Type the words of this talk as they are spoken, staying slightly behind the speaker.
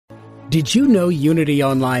Did you know Unity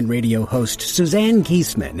Online radio host Suzanne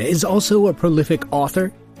Kiesman is also a prolific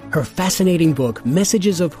author? Her fascinating book,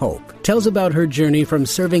 Messages of Hope, tells about her journey from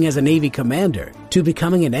serving as a Navy commander to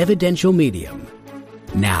becoming an evidential medium.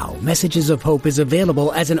 Now, Messages of Hope is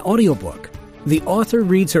available as an audiobook. The author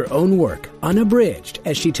reads her own work, unabridged,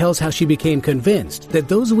 as she tells how she became convinced that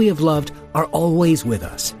those we have loved are always with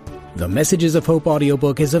us. The Messages of Hope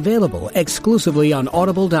audiobook is available exclusively on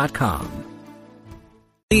Audible.com.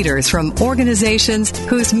 Leaders from organizations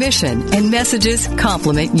whose mission and messages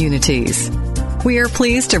complement Unity's. We are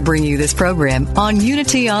pleased to bring you this program on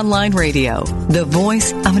Unity Online Radio, the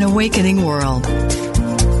voice of an awakening world.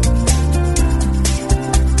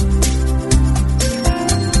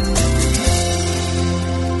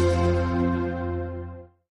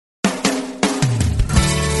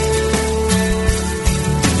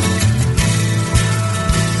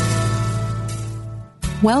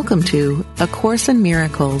 Welcome to A Course in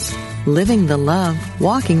Miracles, Living the Love,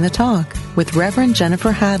 Walking the Talk, with Reverend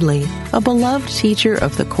Jennifer Hadley, a beloved teacher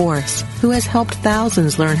of the Course who has helped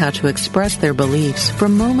thousands learn how to express their beliefs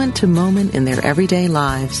from moment to moment in their everyday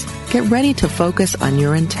lives. Get ready to focus on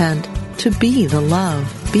your intent to be the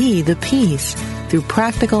love, be the peace, through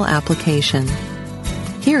practical application.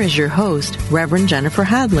 Here is your host, Reverend Jennifer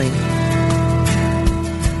Hadley.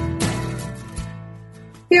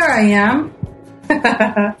 Here I am.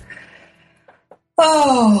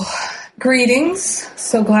 Greetings.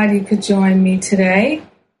 So glad you could join me today.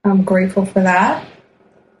 I'm grateful for that.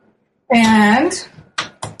 And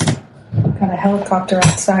got a helicopter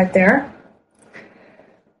outside there.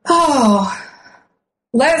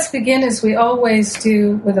 Let us begin as we always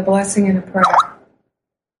do with a blessing and a prayer.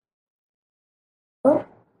 Oh,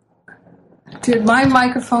 did my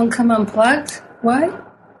microphone come unplugged? What?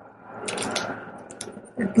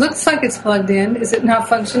 It looks like it's plugged in. Is it not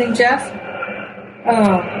functioning, Jeff?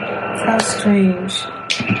 Oh, how strange.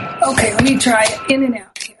 Okay, let me try it in and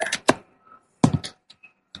out here.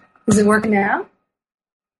 Is it working now?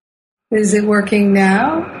 Is it working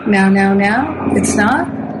now? Now? It's not?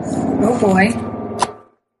 Oh, boy.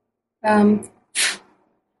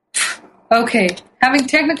 Okay, having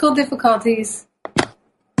technical difficulties.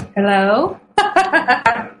 Hello?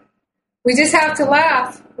 We just have to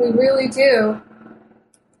laugh. We really do.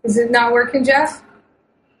 Is it not working, Jeff?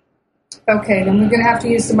 Okay, then we're going to have to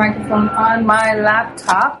use the microphone on my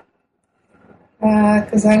laptop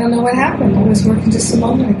because I don't know what happened. It was working just a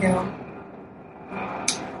moment ago.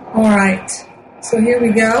 All right, so here we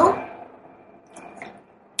go.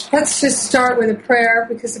 Let's just start with a prayer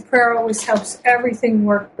because the prayer always helps everything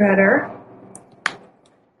work better.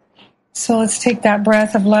 So let's take that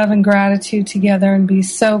breath of love and gratitude together and be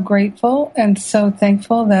so grateful and so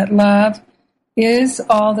thankful that love is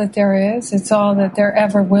all that there is. It's all that there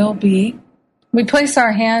ever will be. We place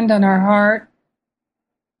our hand on our heart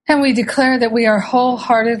and we declare that we are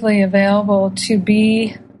wholeheartedly available to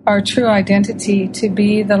be our true identity, to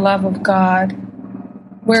be the love of God.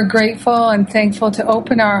 We're grateful and thankful to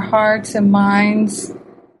open our hearts and minds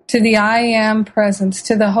to the I Am presence,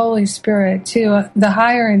 to the Holy Spirit, to the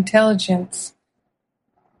higher intelligence,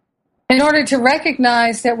 in order to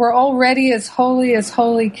recognize that we're already as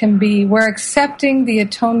holy can be. We're accepting the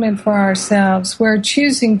atonement for ourselves. We're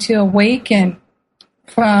choosing to awaken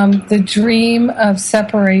from the dream of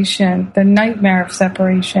separation, the nightmare of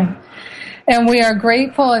separation. And we are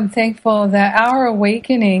grateful and thankful that our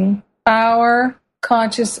awakening, our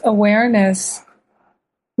conscious awareness,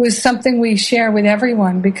 was something we share with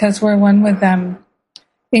everyone because we're one with them.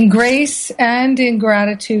 In grace and in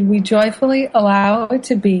gratitude, we joyfully allow it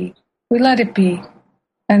to be. We let it be.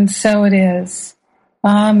 And so it is.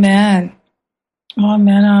 Amen.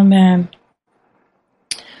 Amen, amen.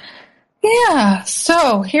 Yeah,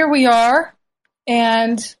 so here we are.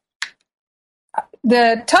 And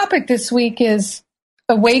the topic this week is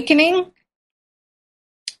awakening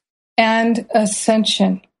and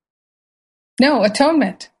ascension. No,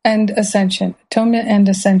 atonement and ascension. Atonement and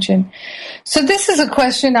ascension. So this is a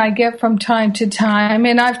question I get from time to time,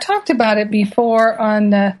 and I've talked about it before on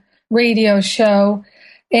the radio show,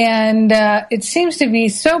 and it seems to be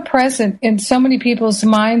so present in so many people's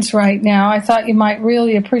minds right now. I thought you might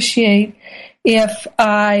really appreciate if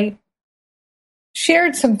I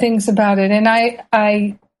shared some things about it. And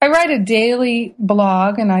I write a daily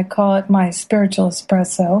blog, and I call it my Spiritual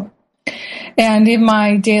Espresso. And in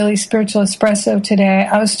my daily Spiritual Espresso today,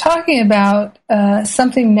 I was talking about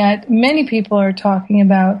something that many people are talking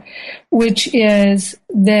about, which is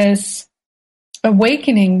this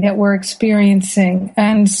awakening that we're experiencing.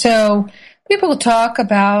 And so people talk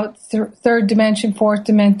about third dimension, fourth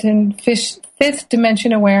dimension, fifth fifth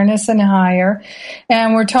dimension awareness and higher.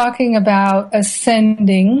 And we're talking about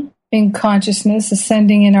ascending in consciousness,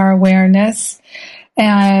 ascending in our awareness,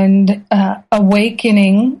 and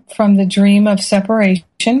awakening from the dream of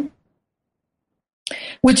separation,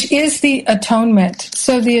 which is the atonement.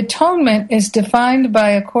 So the atonement is defined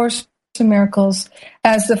by A Course in Miracles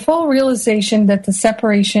as the full realization that the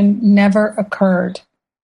separation never occurred,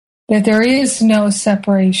 that there is no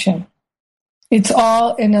separation. It's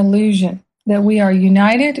all an illusion, that we are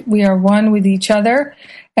united, we are one with each other,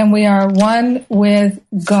 and we are one with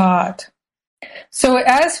God. So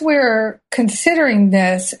as we're considering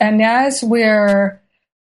this, and as we're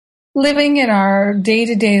living in our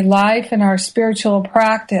day-to-day life and our spiritual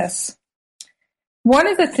practice, one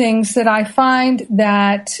of the things that I find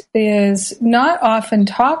that is not often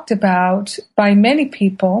talked about by many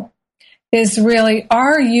people is really,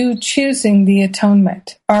 are you choosing the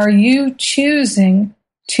atonement? Are you choosing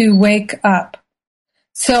to wake up?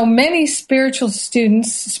 So many spiritual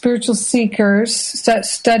students, spiritual seekers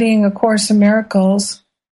studying A Course in Miracles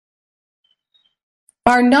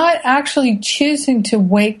are not actually choosing to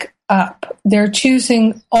wake up. They're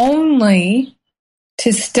choosing only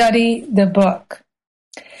to study the book.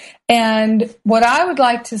 And what I would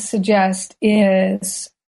like to suggest is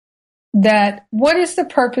that what is the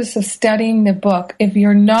purpose of studying the book if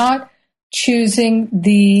you're not choosing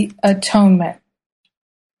the atonement?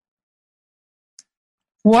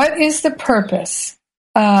 What is the purpose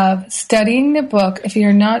of studying the book if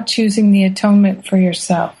you're not choosing the atonement for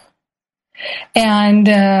yourself? And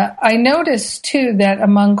I noticed, too, that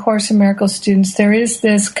among Course in Miracles students, there is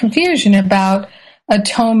this confusion about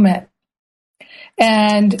atonement,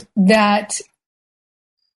 and that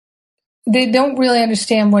they don't really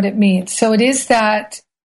understand what it means. So it is that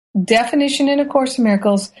definition in A Course in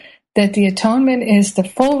Miracles that the atonement is the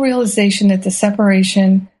full realization that the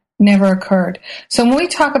separation never occurred. So when we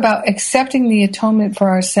talk about accepting the atonement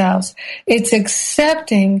for ourselves, it's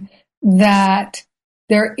accepting that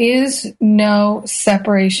there is no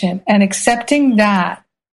separation, and accepting that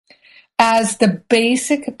as the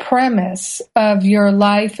basic premise of your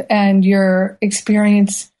life and your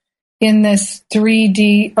experience in this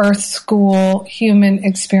 3D Earth School human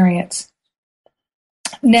experience.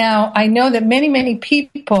 Now, I know that many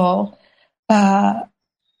people find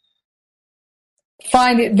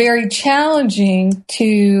it very challenging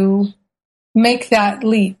to make that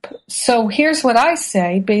leap. So here's what I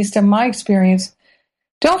say, based on my experience.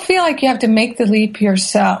 Don't feel like you have to make the leap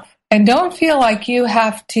yourself. And don't feel like you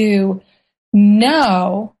have to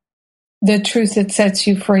know the truth that sets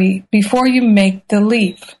you free before you make the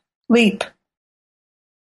leap.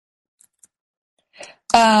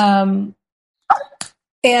 And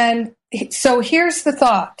so here's the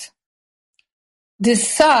thought.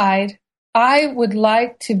 Decide, I would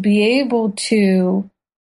like to be able to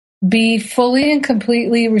be fully and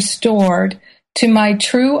completely restored to my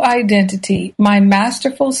true identity, my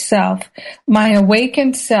masterful self, my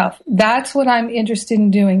awakened self. That's what I'm interested in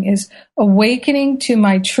doing, is awakening to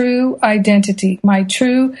my true identity, my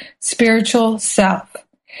true spiritual self.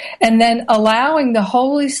 And then allowing the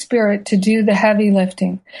Holy Spirit to do the heavy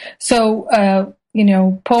lifting. So,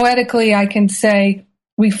 poetically, I can say,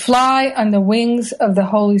 we fly on the wings of the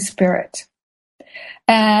Holy Spirit.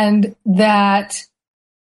 And that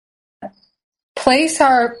place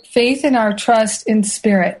our faith and our trust in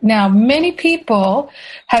Spirit. Now, many people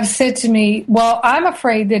have said to me, well, I'm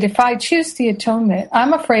afraid that if I choose the atonement,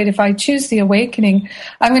 I'm afraid if I choose the awakening,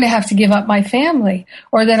 I'm going to have to give up my family,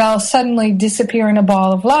 or that I'll suddenly disappear in a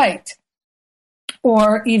ball of light.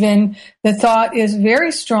 Or even the thought is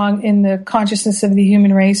very strong in the consciousness of the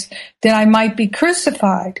human race that I might be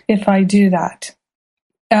crucified if I do that.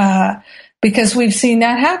 Because we've seen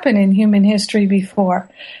that happen in human history before.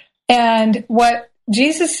 And what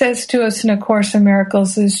Jesus says to us in A Course in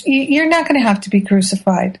Miracles is, you're not going to have to be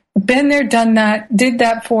crucified. Been there, done that, did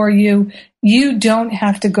that for you. You don't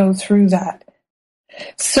have to go through that.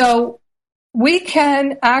 So we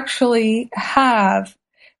can actually have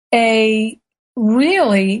a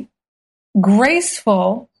really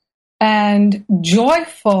graceful and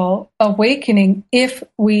joyful awakening if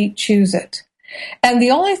we choose it. And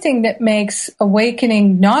the only thing that makes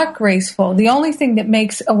awakening not graceful, the only thing that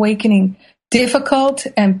makes awakening difficult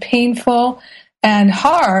and painful and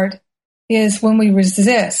hard is when we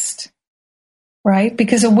resist, right?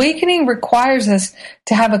 Because awakening requires us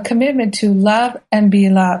to have a commitment to love and be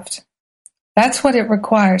loved. That's what it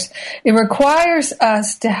requires. It requires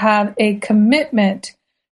us to have a commitment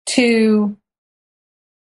to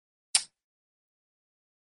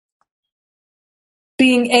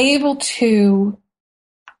being able to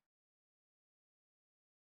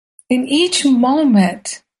in each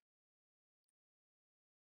moment,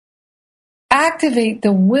 activate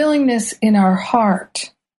the willingness in our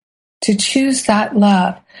heart to choose that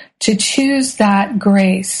love, to choose that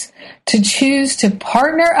grace, to choose to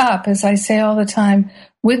partner up, as I say all the time,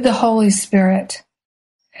 with the Holy Spirit.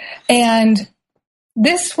 And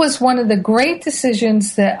this was one of the great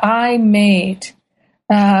decisions that I made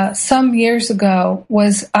some years ago,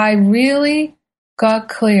 was I really got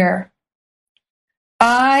clear.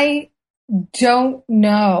 I don't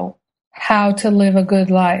know how to live a good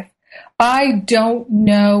life. I don't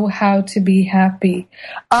know how to be happy.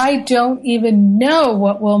 I don't even know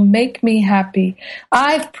what will make me happy.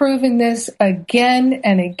 I've proven this again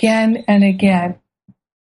and again and again.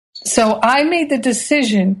 So I made the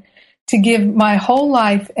decision to give my whole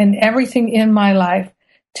life and everything in my life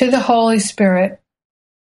to the Holy Spirit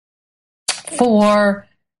for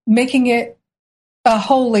making it a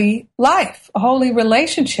holy life, a holy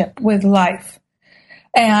relationship with life.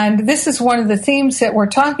 And this is one of the themes that we're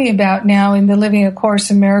talking about now in the Living A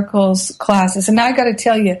Course in Miracles classes. And I got to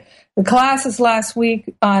tell you, the classes last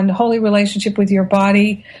week on holy relationship with your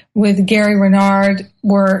body with Gary Renard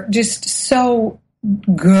were just so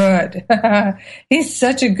good. He's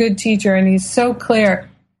such a good teacher, and he's so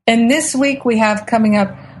clear. And this week we have coming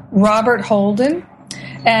up Robert Holden.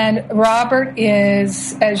 And Robert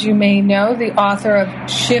is, as you may know, the author of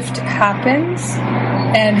Shift Happens.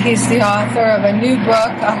 And he's the author of a new book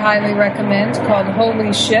I highly recommend called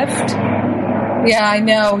Holy Shift. Yeah, I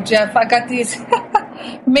know, Jeff. I got these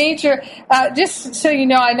major, just so you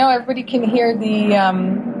know, I know everybody can hear the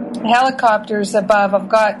helicopters above. I've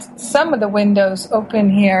got some of the windows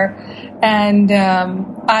open here. And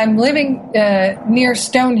I'm living near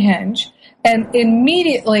Stonehenge. And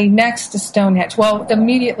immediately next to Stonehenge, well,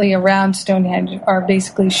 immediately around Stonehenge are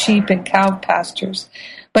basically sheep and cow pastures.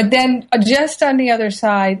 But then just on the other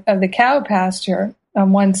side of the cow pasture,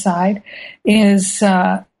 on one side, is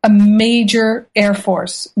a major Air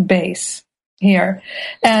Force base here.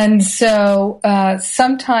 And so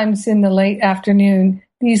sometimes in the late afternoon,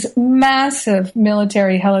 these massive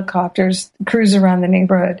military helicopters cruise around the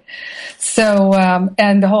neighborhood. So,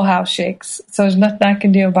 and the whole house shakes. So there's nothing I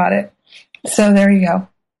can do about it. So there you go.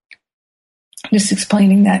 Just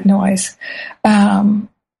explaining that noise.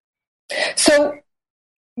 So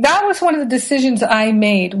that was one of the decisions I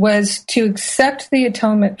made, was to accept the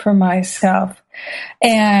atonement for myself.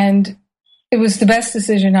 And it was the best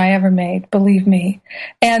decision I ever made, believe me.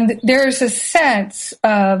 And there's a sense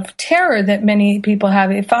of terror that many people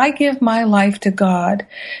have. If I give my life to God,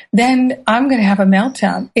 then I'm going to have a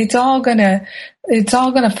meltdown. It's all going to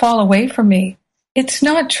fall away from me. It's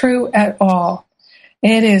not true at all.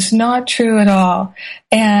 It is not true at all.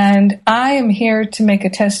 And I am here to make a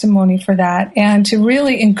testimony for that and to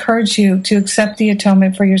really encourage you to accept the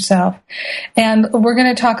atonement for yourself. And we're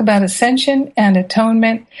going to talk about ascension and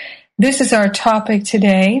atonement. This is our topic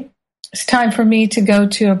today. It's time for me to go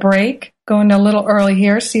to a break. Going a little early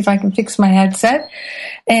here, see if I can fix my headset.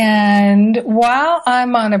 And while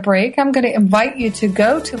I'm on a break, I'm going to invite you to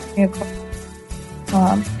go to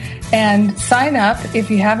and sign up if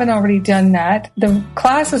you haven't already done that. The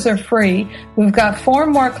classes are free. We've got 4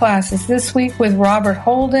 more classes this week with Robert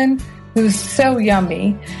Holden, who's so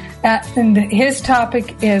yummy. And his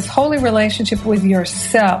topic is holy relationship with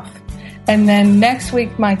yourself. And then next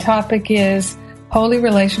week, my topic is holy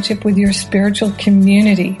relationship with your spiritual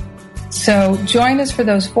community. So join us for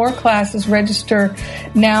those 4 classes. Register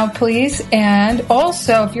now, please. And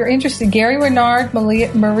also, if you're interested, Gary Renard,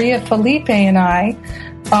 Maria Felipe, and I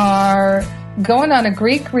are going on a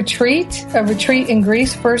Greek retreat, a retreat in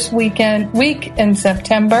Greece week in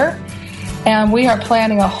September. And we are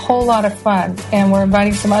planning a whole lot of fun. And we're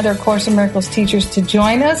inviting some other Course in Miracles teachers to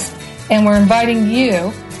join us. And we're inviting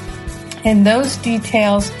you. And those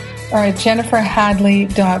details are at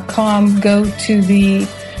jenniferhadley.com. Go to the,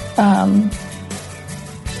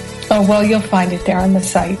 you'll find it there on the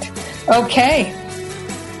site. Okay.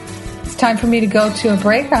 It's time for me to go to a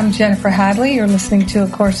break. I'm Jennifer Hadley. You're listening to A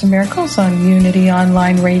Course in Miracles on Unity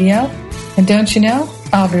Online Radio. And don't you know,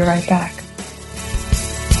 I'll be right back.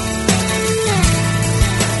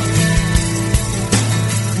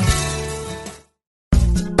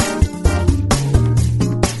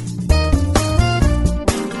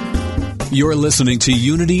 You're listening to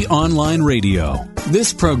Unity Online Radio.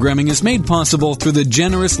 This programming is made possible through the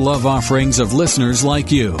generous love offerings of listeners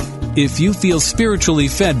like you. If you feel spiritually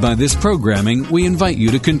fed by this programming, we invite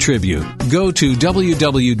you to contribute. Go to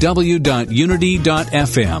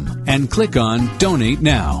www.unity.fm and click on Donate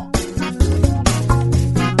Now.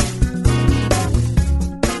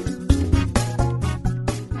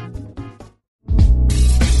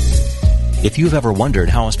 If you've ever wondered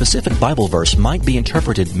how a specific Bible verse might be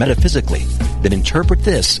interpreted metaphysically, then Interpret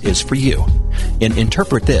This is for you. In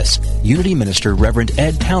Interpret This, Unity Minister Reverend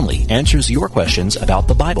Ed Townley answers your questions about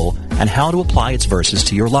the Bible and how to apply its verses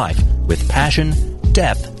to your life with passion,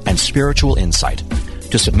 depth, and spiritual insight.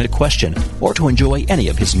 To submit a question or to enjoy any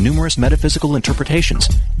of his numerous metaphysical interpretations,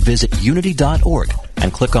 visit unity.org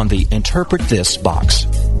and click on the Interpret This box.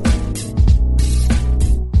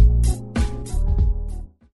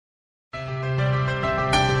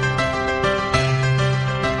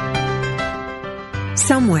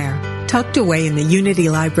 Somewhere, tucked away in the Unity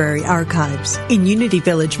Library archives in Unity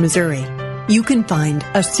Village, Missouri, you can find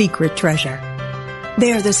a secret treasure.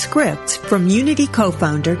 They are the scripts from Unity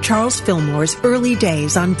co-founder Charles Fillmore's early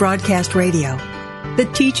days on broadcast radio, the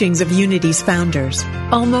teachings of Unity's founders,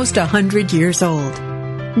 almost 100 years old.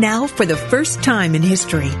 Now, for the first time in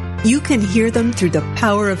history, you can hear them through the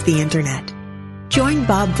power of the Internet. Join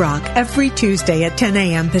Bob Brock every Tuesday at 10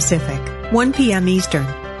 a.m. Pacific, 1 p.m. Eastern,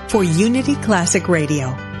 for Unity Classic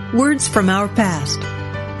Radio, Words from Our Past.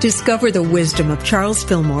 Discover the wisdom of Charles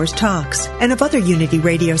Fillmore's talks and of other Unity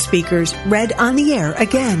radio speakers read on the air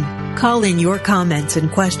again. Call in your comments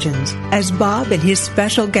and questions as Bob and his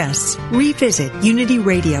special guests revisit Unity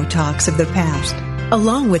radio talks of the past,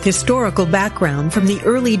 along with historical background from the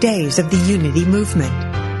early days of the Unity movement.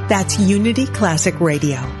 That's Unity Classic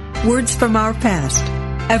Radio, Words from Our Past,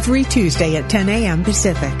 every Tuesday at 10 a.m.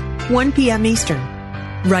 Pacific, 1 p.m. Eastern.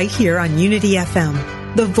 Right here on Unity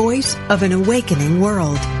FM, the voice of an awakening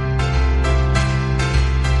world.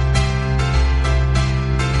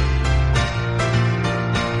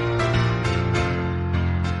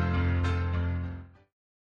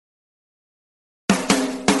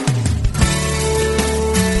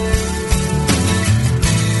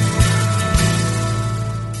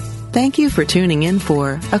 Thank you for tuning in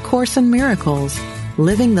for A Course in Miracles,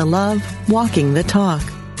 Living the Love, Walking the Talk.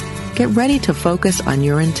 Get ready to focus on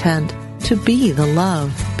your intent to be the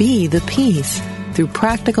love, be the peace through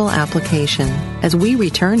practical application as we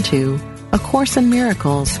return to A Course in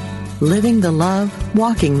Miracles, Living the Love,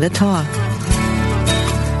 Walking the Talk.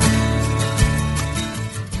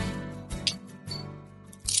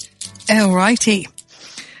 Alrighty.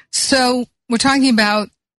 So we're talking about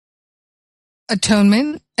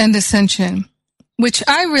atonement and ascension, which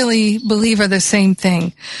I really believe are the same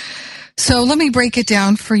thing. So let me break it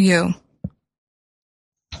down for you.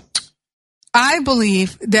 I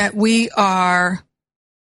believe that we are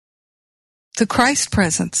the Christ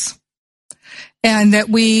presence and that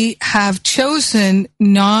we have chosen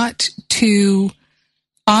not to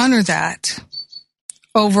honor that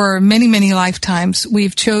over many, many lifetimes.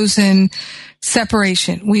 We've chosen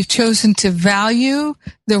separation. We've chosen to value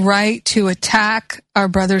the right to attack our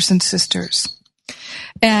brothers and sisters.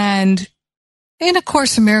 And in A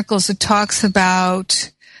Course in Miracles, it talks about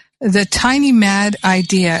the tiny mad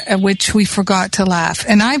idea at which we forgot to laugh.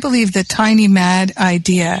 And I believe the tiny mad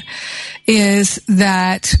idea is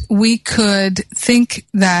that we could think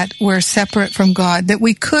that we're separate from God, that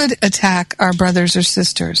we could attack our brothers or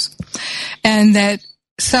sisters, and that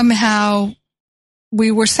somehow we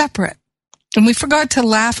were separate. And we forgot to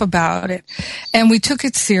laugh about it. And we took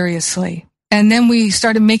it seriously. And then we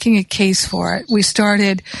started making a case for it. We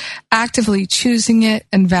started actively choosing it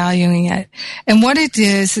and valuing it. And what it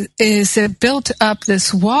is it built up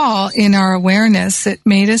this wall in our awareness that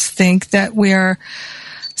made us think that we're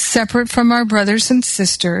separate from our brothers and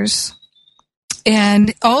sisters.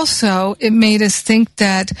 And also it made us think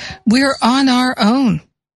that we're on our own.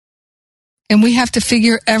 And we have to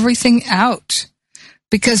figure everything out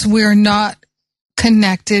because we're not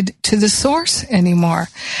connected to the source anymore.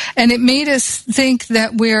 And it made us think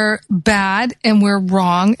that we're bad and we're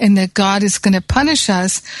wrong and that God is going to punish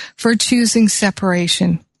us for choosing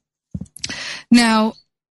separation. Now,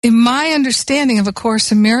 in my understanding of A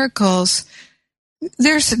Course in Miracles,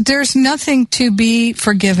 there's nothing to be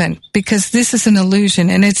forgiven because this is an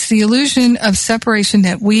illusion, and it's the illusion of separation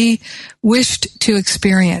that we wished to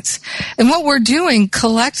experience. And what we're doing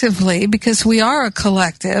collectively, because we are a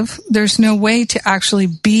collective, there's no way to actually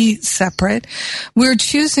be separate. We're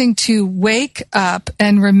choosing to wake up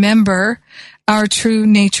and remember our true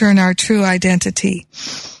nature and our true identity.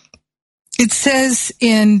 It says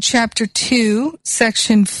in chapter 2,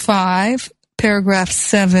 section 5, paragraph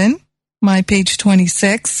 7, my page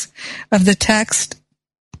 26 of the text,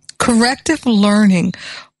 corrective learning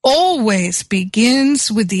always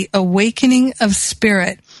begins with the awakening of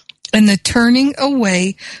spirit and the turning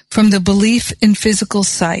away from the belief in physical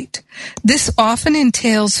sight. This often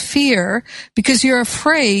entails fear because you're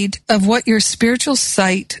afraid of what your spiritual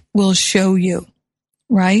sight will show you,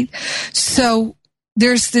 right? So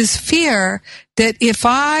there's this fear that if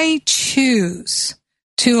I choose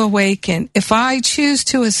to awaken, if I choose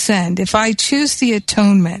to ascend, if I choose the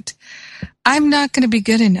atonement, I'm not going to be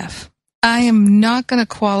good enough. I am not going to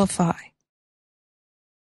qualify.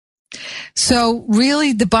 So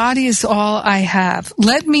really, the body is all I have.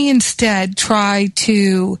 Let me instead try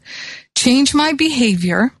to change my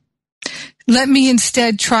behavior. Let me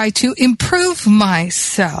instead try to improve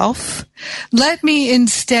myself. Let me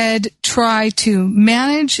instead try to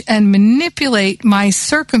manage and manipulate my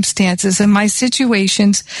circumstances and my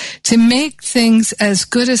situations to make things as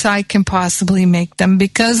good as I can possibly make them,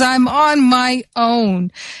 because I'm on my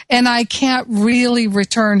own and I can't really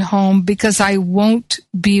return home because I won't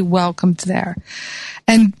be welcomed there.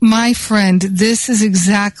 And my friend, this is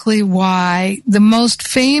exactly why the most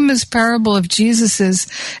famous parable of Jesus's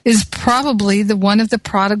is probably the one of the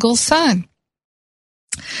prodigal son.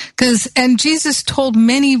 And Jesus told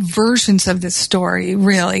many versions of this story,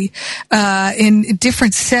 really, in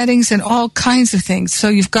different settings and all kinds of things. So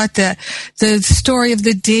you've got the story of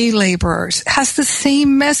the day laborers, has the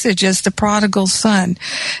same message as the prodigal son.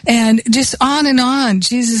 And just on and on,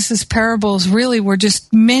 Jesus' parables really were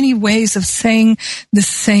just many ways of saying the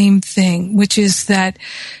same thing, which is that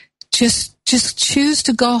just choose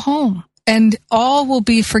to go home. And all will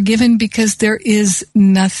be forgiven because there is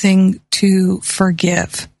nothing to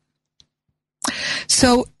forgive.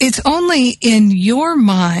 So it's only in your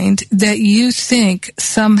mind that you think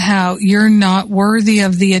somehow you're not worthy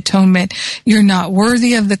of the atonement, you're not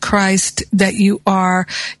worthy of the Christ that you are,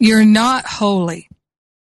 you're not holy.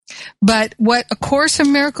 But what A Course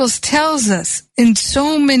in Miracles tells us in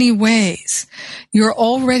so many ways, you're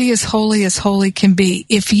already as holy can be.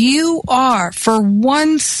 If you are, for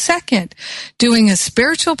 1 second, doing a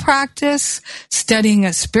spiritual practice, studying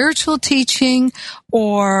a spiritual teaching,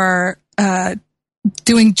 or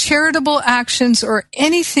doing charitable actions or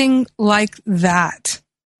anything like that,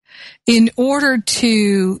 in order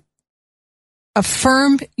to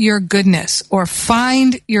affirm your goodness or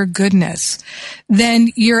find your goodness, then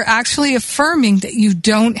you're actually affirming that you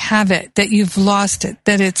don't have it, that you've lost it,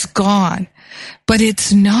 that it's gone. But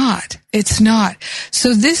it's not. It's not.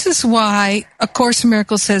 So this is why A Course in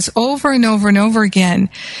Miracles says over and over and over again,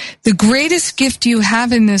 the greatest gift you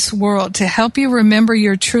have in this world to help you remember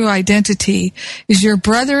your true identity is your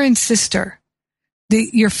brother and sister,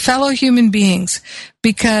 your fellow human beings.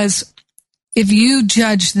 Because if you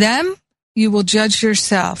judge them, you will judge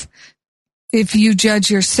yourself. If you judge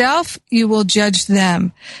yourself, you will judge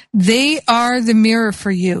them. They are the mirror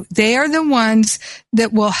for you. They are the ones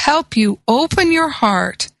that will help you open your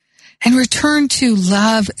heart and return to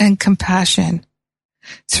love and compassion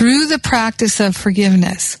through the practice of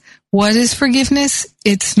forgiveness. What is forgiveness?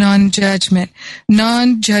 It's non-judgment.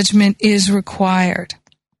 Non-judgment is required.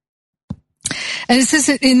 And it says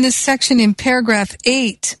in this section in paragraph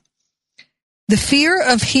 8, the fear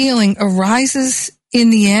of healing arises in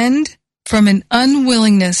the end from an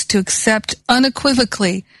unwillingness to accept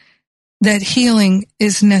unequivocally that healing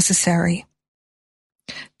is necessary.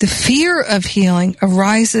 The fear of healing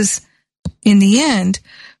arises in the end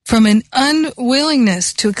from an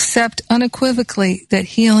unwillingness to accept unequivocally that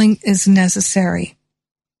healing is necessary.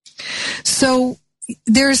 So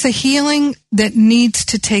there's a healing that needs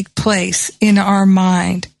to take place in our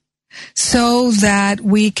mind, so that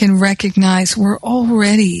we can recognize we're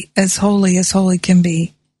already as holy can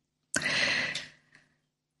be.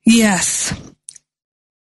 Yes.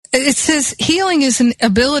 It says healing is an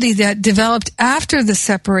ability that developed after the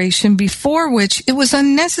separation, before which it was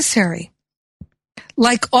unnecessary.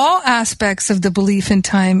 Like all aspects of the belief in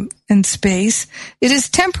time and space, it is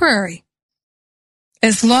temporary.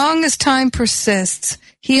 As long as time persists,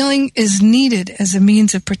 healing is needed as a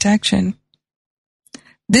means of protection.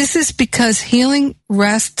 This is because healing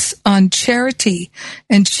rests on charity,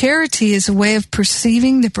 and charity is a way of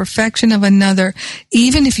perceiving the perfection of another,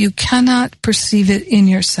 even if you cannot perceive it in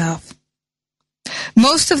yourself.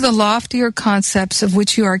 Most of the loftier concepts of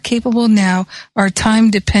which you are capable now are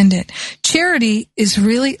time-dependent. Charity is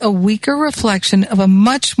really a weaker reflection of a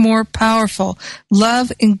much more powerful love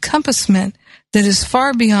encompassment that is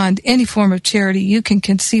far beyond any form of charity you can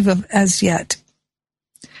conceive of as yet.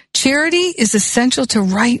 Charity is essential to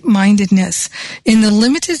right-mindedness in the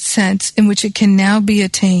limited sense in which it can now be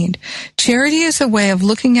attained. Charity is a way of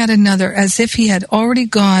looking at another as if he had already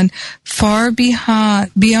gone far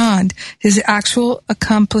beyond his actual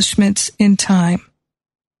accomplishments in time.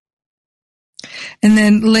 And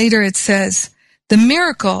then later it says, the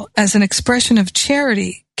miracle as an expression of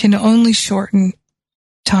charity can only shorten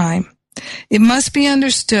time. It must be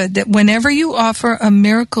understood that whenever you offer a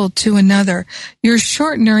miracle to another, you're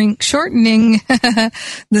shortening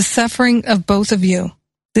the suffering of both of you.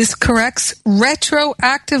 This corrects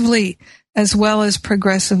retroactively as well as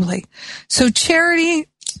progressively. So charity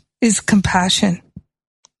is compassion.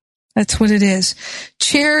 That's what it is.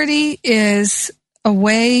 Charity is a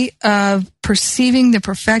way of perceiving the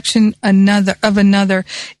perfection of another,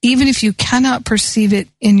 even if you cannot perceive it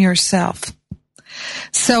in yourself.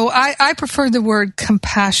 So I prefer the word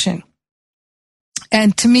compassion.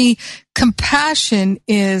 And to me, compassion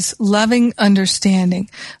is loving understanding.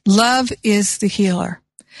 Love is the healer.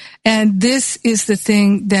 And this is the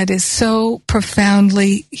thing that is so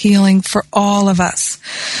profoundly healing for all of us.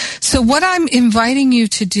 So what I'm inviting you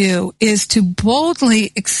to do is to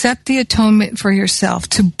boldly accept the atonement for yourself,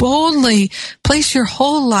 to boldly place your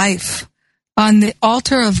whole life on the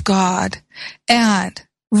altar of God and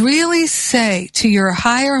really say to your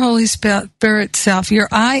higher Holy Spirit self, your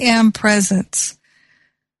I am presence,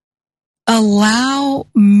 allow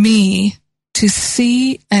me to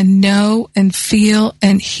see and know and feel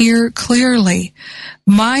and hear clearly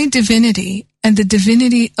my divinity and the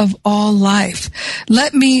divinity of all life.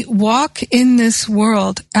 Let me walk in this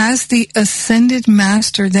world as the ascended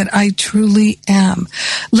master that I truly am.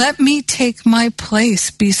 Let me take my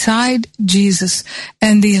place beside Jesus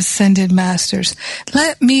and the ascended masters.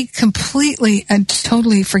 Let me completely and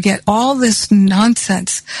totally forget all this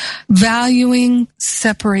nonsense, valuing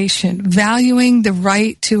separation, valuing the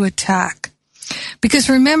right to attack. Because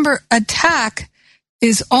remember, attack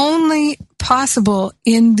is only possible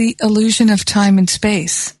in the illusion of time and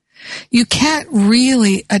space. You can't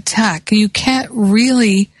really attack. You can't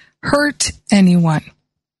really hurt anyone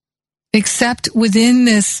except within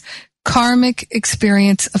this karmic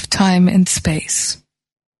experience of time and space.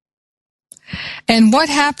 And what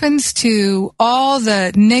happens to all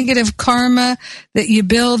the negative karma that you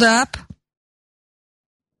build up?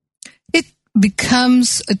 It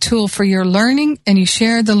becomes a tool for your learning, and you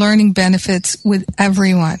share the learning benefits with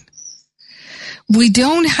everyone. We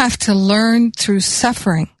don't have to learn through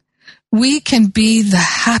suffering. We can be the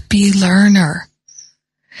happy learner.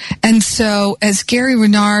 And so, as Gary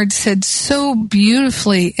Renard said so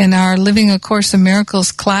beautifully in our Living A Course in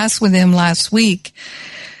Miracles class with him last week,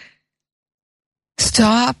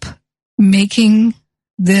 stop making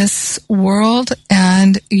this world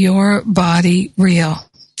and your body real.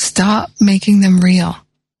 Stop making them real.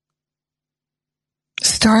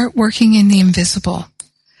 Start working in the invisible.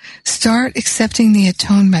 Start accepting the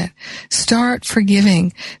atonement. Start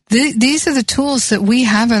forgiving. These are the tools that we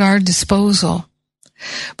have at our disposal.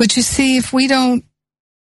 But you see, if we don't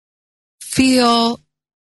feel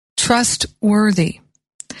trustworthy,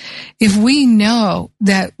 if we know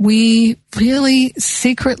that we really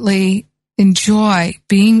secretly enjoy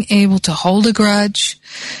being able to hold a grudge,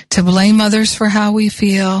 to blame others for how we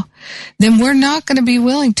feel, then we're not going to be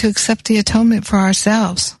willing to accept the atonement for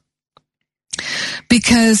ourselves.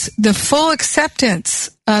 Because the full acceptance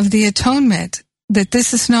of the atonement, that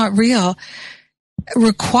this is not real,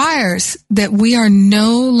 requires that we are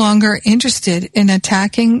no longer interested in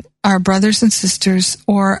attacking our brothers and sisters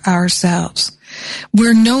or ourselves.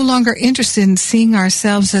 We're no longer interested in seeing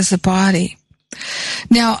ourselves as a body.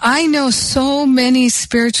 Now, I know so many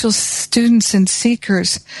spiritual students and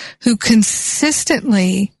seekers who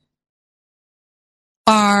consistently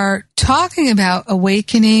are talking about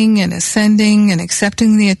awakening and ascending and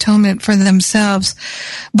accepting the atonement for themselves,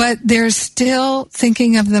 but they're still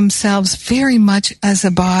thinking of themselves very much as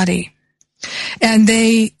a body. And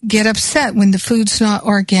they get upset when the food's not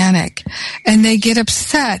organic. And they get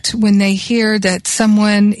upset when they hear that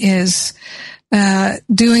someone is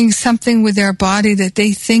doing something with their body that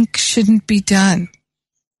they think shouldn't be done.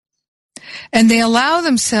 And they allow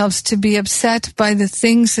themselves to be upset by the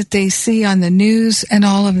things that they see on the news and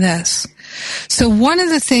all of this. So one of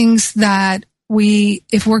the things that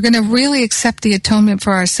if we're going to really accept the atonement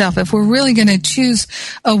for ourselves, if we're really going to choose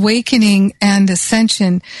awakening and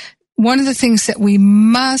ascension, one of the things that we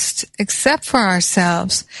must accept for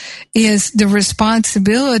ourselves is the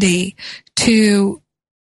responsibility to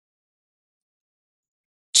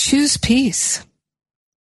choose peace.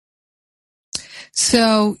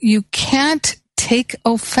 So you can't take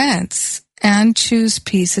offense and choose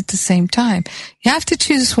peace at the same time. You have to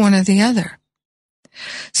choose one or the other.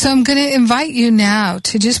 So I'm going to invite you now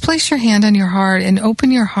to just place your hand on your heart and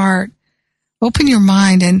open your heart, open your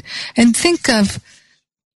mind, and think of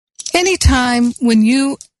any time when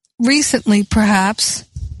you recently perhaps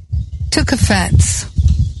took offense.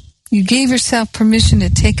 You gave yourself permission to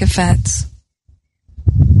take offense.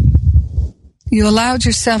 You allowed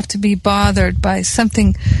yourself to be bothered by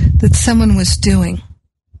something that someone was doing.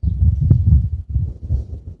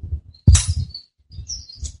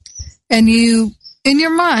 And you, in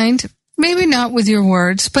your mind, maybe not with your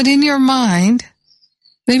words, but in your mind,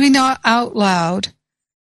 maybe not out loud,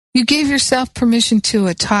 you gave yourself permission to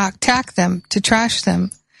attack them, to trash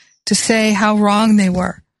them, to say how wrong they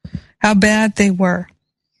were, how bad they were.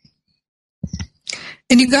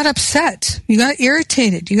 And you got upset, you got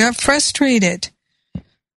irritated, you got frustrated.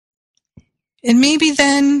 And maybe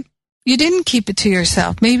then you didn't keep it to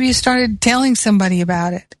yourself. Maybe you started telling somebody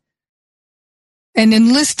about it and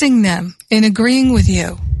enlisting them in agreeing with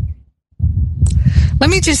you. Let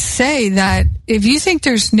me just say that if you think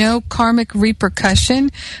there's no karmic repercussion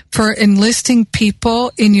for enlisting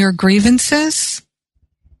people in your grievances,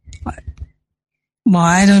 well,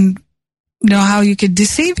 I don't know how you could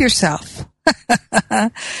deceive yourself. I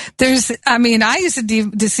used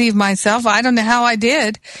to deceive myself. I don't know how I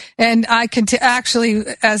did. And I can actually,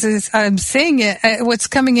 as I'm saying it, what's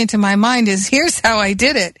coming into my mind is, here's how I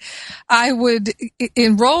did it. I would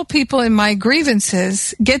enroll people in my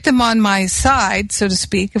grievances, get them on my side, so to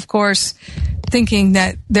speak, of course, thinking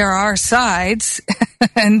that there are sides,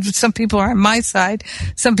 and some people are on my side,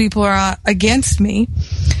 some people are against me.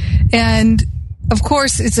 And of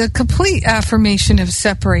course, it's a complete affirmation of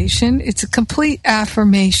separation. It's a complete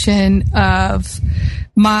affirmation of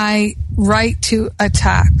my right to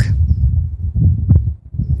attack.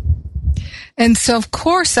 And so, of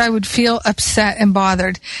course, I would feel upset and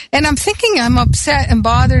bothered. And I'm thinking I'm upset and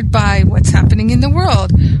bothered by what's happening in the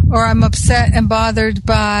world, or I'm upset and bothered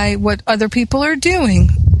by what other people are doing.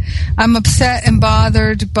 I'm upset and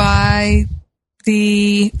bothered by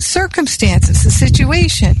the circumstances, the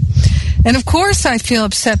situation. And of course I feel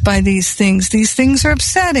upset by these things. These things are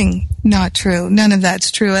upsetting. Not true. None of that's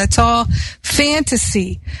true. That's all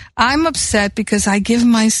fantasy. I'm upset because I give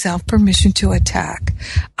myself permission to attack.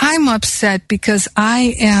 I'm upset because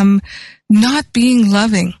I am not being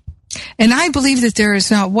loving. And I believe that there is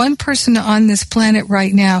not one person on this planet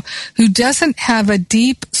right now who doesn't have a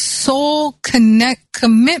deep soul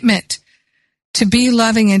commitment to be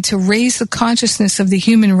loving and to raise the consciousness of the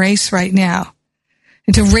human race right now,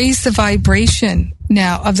 and to raise the vibration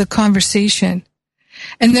now of the conversation.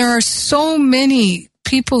 And there are so many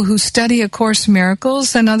people who study A Course in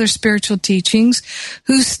Miracles and other spiritual teachings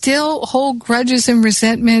who still hold grudges and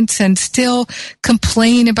resentments and still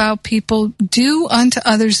complain about people. Do unto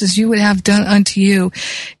others as you would have done unto you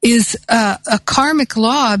is a karmic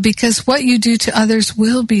law, because what you do to others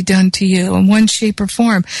will be done to you in one shape or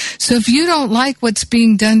form. So if you don't like what's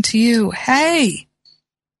being done to you, hey,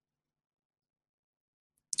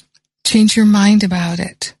 change your mind about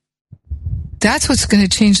it. That's what's going to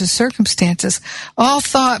change the circumstances. All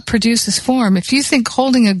thought produces form. If you think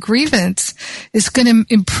holding a grievance is going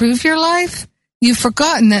to improve your life, you've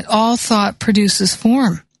forgotten that all thought produces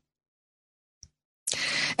form.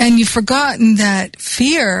 And you've forgotten that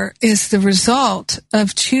fear is the result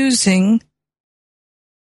of choosing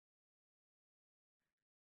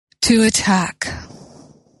to attack.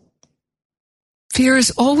 Fear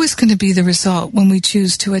is always going to be the result when we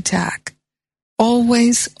choose to attack.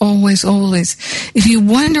 Always, always, always. If you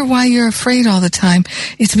wonder why you're afraid all the time,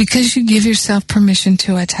 it's because you give yourself permission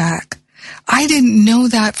to attack. I didn't know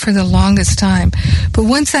that for the longest time. But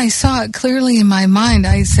once I saw it clearly in my mind,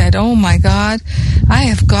 I said, oh my God, I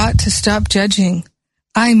have got to stop judging.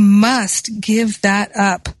 I must give that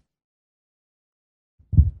up.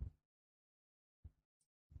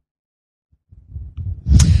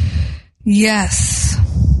 Yes.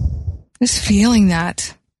 Just feeling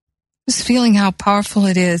that. Just feeling how powerful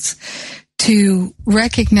it is to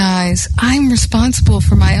recognize I'm responsible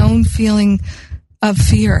for my own feeling of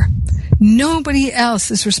fear. Nobody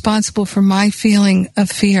else is responsible for my feeling of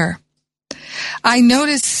fear. I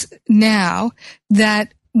notice now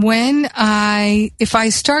that if I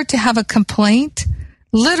start to have a complaint,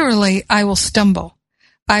 literally I will stumble.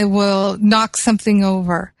 I will knock something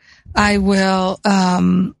over. I will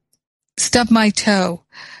stub my toe.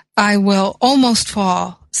 I will almost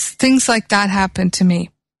fall. Things like that happen to me.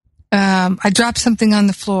 I drop something on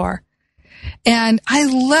the floor. And I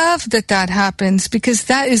love that happens, because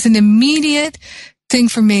that is an immediate thing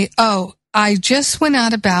for me. Oh, I just went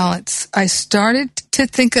out of balance. I started to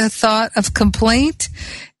think a thought of complaint,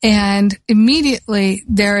 and immediately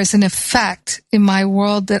there is an effect in my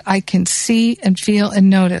world that I can see and feel and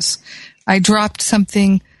notice. I dropped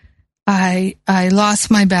something. I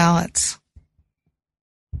lost my balance.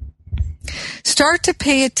 Start to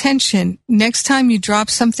pay attention. Next time you drop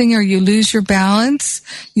something or you lose your balance,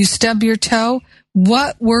 you stub your toe,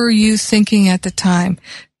 what were you thinking at the time?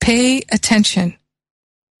 Pay attention.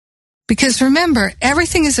 Because remember,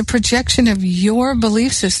 everything is a projection of your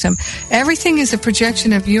belief system. Everything is a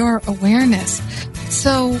projection of your awareness.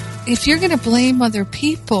 So if you're going to blame other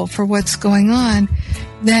people for what's going on,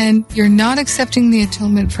 then you're not accepting the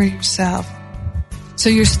atonement for yourself. So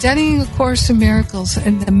you're studying A Course in Miracles,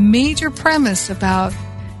 and the major premise about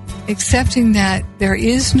accepting that there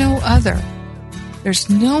is no other, there's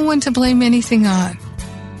no one to blame anything on.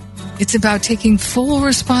 It's about taking full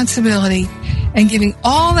responsibility and giving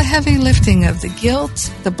all the heavy lifting of the guilt,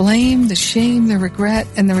 the blame, the shame, the regret,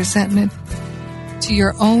 and the resentment to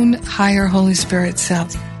your own higher Holy Spirit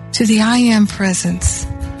self, to the I Am Presence.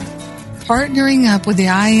 Partnering up with the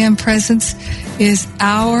I Am Presence is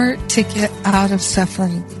our ticket out of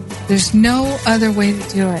suffering. There's no other way to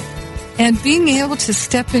do it. And being able to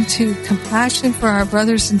step into compassion for our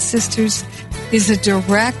brothers and sisters is a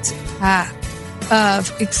direct path of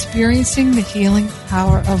experiencing the healing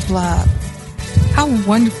power of love. How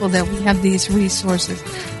wonderful that we have these resources.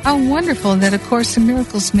 How wonderful that A Course in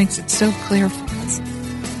Miracles makes it so clear for us.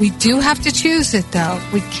 We do have to choose it, though.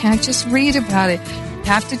 We can't just read about it. We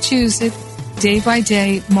have to choose it day by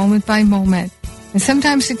day, moment by moment. And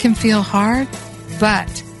sometimes it can feel hard, but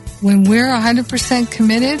when we're 100%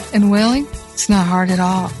 committed and willing, it's not hard at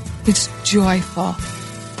all. It's joyful.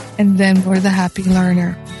 And then we're the happy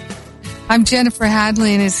learner. I'm Jennifer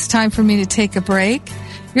Hadley, and it's time for me to take a break.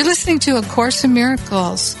 You're listening to A Course in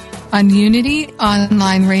Miracles on Unity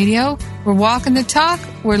Online Radio. We're walking the talk,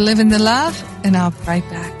 we're living the love, and I'll be right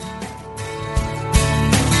back.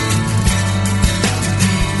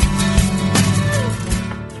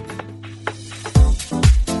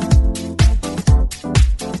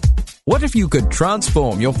 What if you could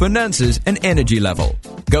transform your finances and energy level?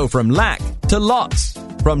 Go from lack to lots,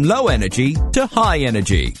 from low energy to high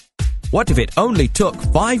energy. What if it only took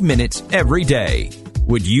 5 minutes every day?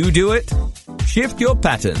 Would you do it? Shift your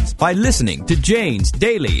patterns by listening to Jane's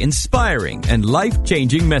daily inspiring and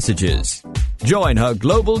life-changing messages. Join her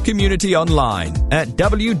global community online at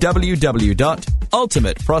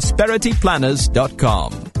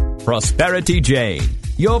www.ultimateprosperityplanners.com. Prosperity Jane,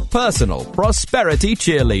 your personal prosperity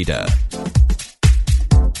cheerleader.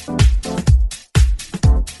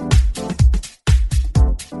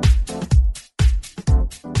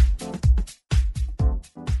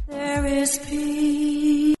 There is peace.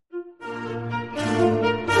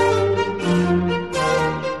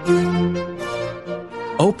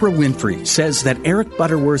 Oprah Winfrey says that Eric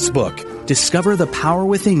Butterworth's book, Discover the Power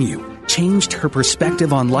Within You, changed her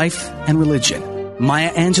perspective on life and religion.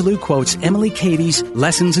 Maya Angelou quotes Emily Cady's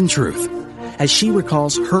Lessons in Truth as she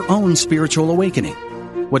recalls her own spiritual awakening.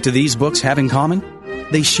 What do these books have in common?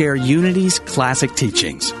 They share Unity's classic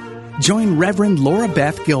teachings. Join Reverend Laura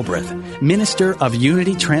Beth Gilbreth, Minister of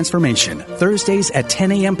Unity Transformation, Thursdays at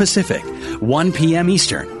 10 a.m. Pacific, 1 p.m.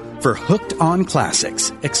 Eastern, for Hooked on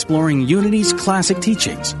Classics, exploring Unity's classic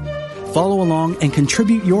teachings. Follow along and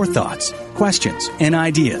contribute your thoughts, questions, and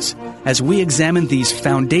ideas as we examine these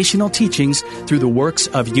foundational teachings through the works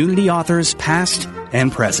of Unity authors past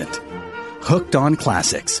and present. Hooked on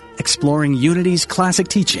Classics, exploring Unity's classic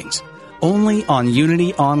teachings, only on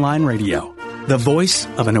Unity Online Radio, the voice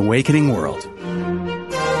of an awakening world.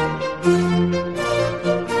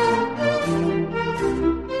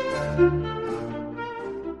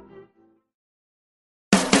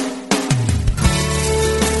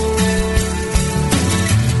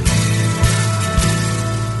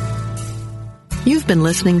 You've been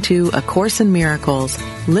listening to A Course in Miracles,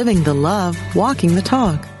 Living the Love, Walking the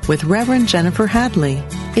Talk, with Reverend Jennifer Hadley.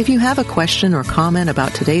 If you have a question or comment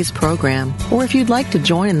about today's program, or if you'd like to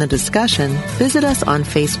join in the discussion, visit us on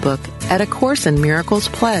Facebook at A Course in Miracles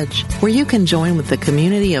Pledge, where you can join with the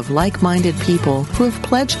community of like-minded people who have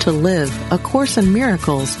pledged to live A Course in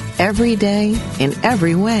Miracles every day in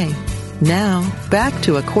every way. Now, back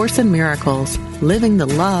to A Course in Miracles, Living the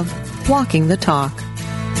Love, Walking the Talk.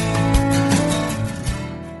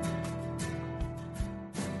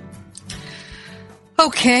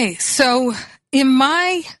 Okay, so in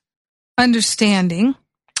my understanding,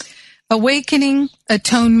 awakening,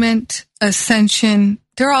 atonement, ascension,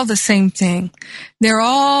 they're all the same thing. They're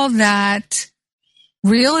all that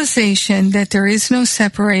realization that there is no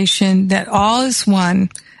separation, that all is one,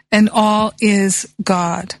 and all is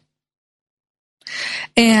God.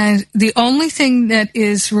 And the only thing that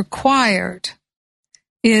is required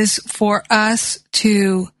is for us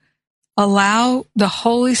to allow the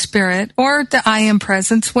Holy Spirit, or the I Am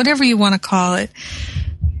Presence, whatever you want to call it,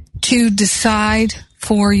 to decide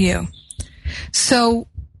for you. So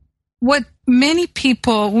what many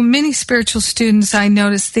people, many spiritual students I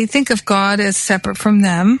notice, they think of God as separate from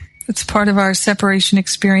them. It's part of our separation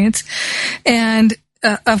experience. And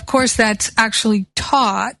of course, that's actually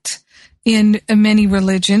taught in many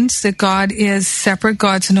religions, that God is separate.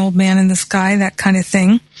 God's an old man in the sky, that kind of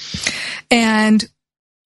thing. And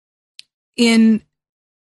in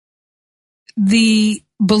the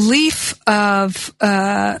belief of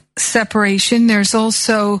separation, there's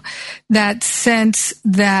also that sense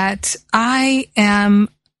that I am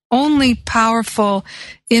only powerful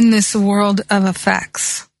in this world of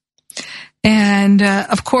effects. And,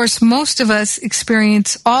 of course, most of us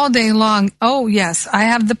experience all day long, oh, yes, I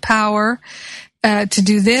have the power to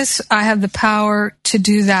do this. I have the power to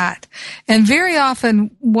do that. And very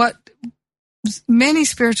often what many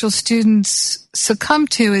spiritual students succumb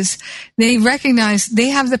to is they recognize they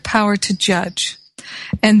have the power to judge.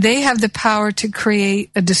 And they have the power to create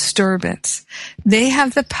a disturbance. They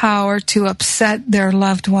have the power to upset their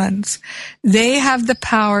loved ones. They have the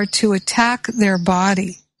power to attack their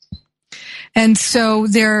body. And so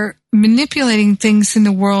they're manipulating things in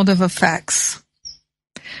the world of effects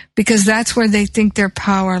because that's where they think their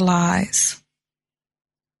power lies.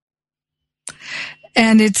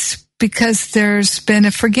 And it's because there's been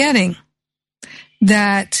a forgetting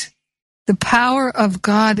that the power of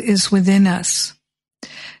God is within us.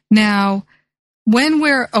 Now, when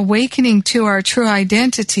we're awakening to our true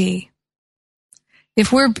identity,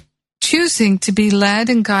 if we're choosing to be led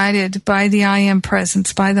and guided by the I Am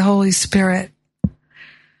Presence, by the Holy Spirit,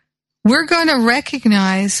 we're going to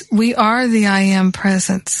recognize we are the I Am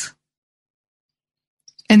Presence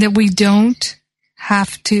and that we don't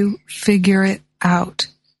have to figure it out.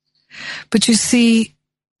 But you see,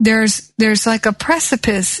 there's like a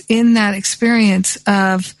precipice in that experience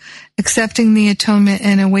of accepting the atonement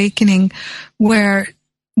and awakening where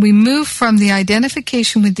we move from the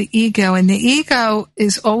identification with the ego, and the ego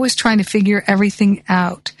is always trying to figure everything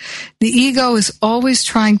out. The ego is always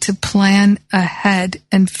trying to plan ahead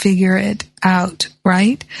and figure it out,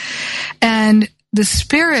 right? And the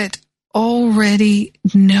Spirit already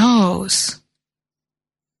knows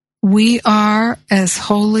we are as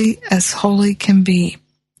holy can be.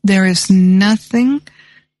 There is nothing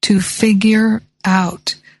to figure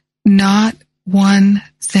out, not one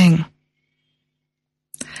thing.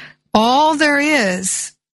 All there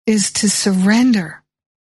is to surrender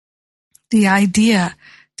the idea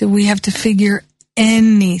that we have to figure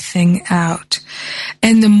anything out.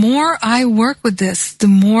 And the more I work with this, the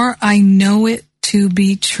more I know it to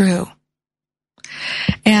be true.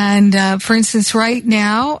 And for instance, right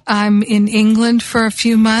now, I'm in England for a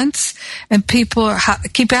few months, and people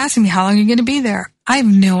keep asking me, how long are you going to be there? I have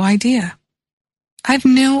no idea. I have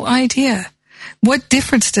no idea. What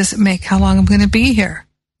difference does it make how long I'm going to be here?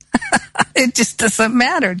 It just doesn't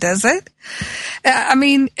matter, does it? I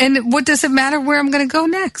mean, and what does it matter where I'm going to go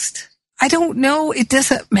next? I don't know. It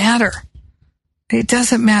doesn't matter. It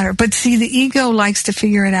doesn't matter. But see, the ego likes to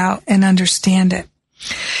figure it out and understand it.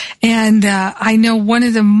 And I know one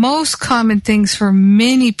of the most common things for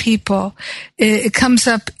many people, it comes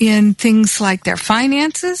up in things like their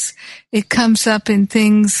finances. It comes up in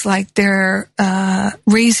things like their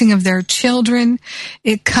raising of their children.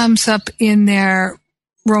 It comes up in their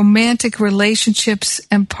romantic relationships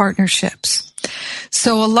and partnerships.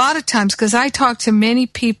 So a lot of times, because I talk to many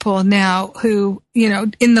people now who, you know,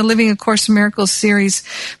 in the Living A Course in Miracles series,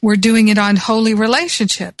 we're doing it on holy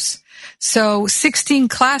relationships. So 16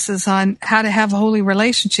 classes on how to have a holy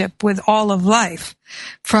relationship with all of life,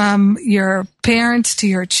 from your parents to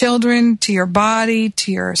your children, to your body,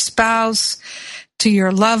 to your spouse, to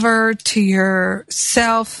your lover, to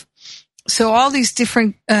yourself. So all these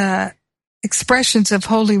different expressions of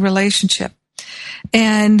holy relationship.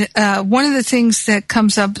 And one of the things that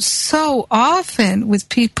comes up so often with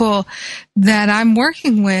people that I'm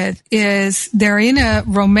working with is they're in a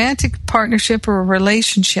romantic partnership or a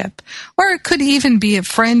relationship, or it could even be a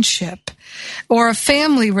friendship or a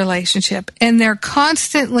family relationship, and they're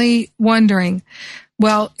constantly wondering,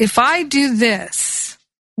 well, if I do this,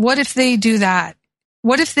 what if they do that?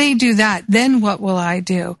 What if they do that? Then what will I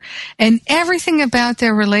do? And everything about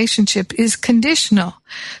their relationship is conditional.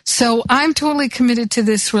 So I'm totally committed to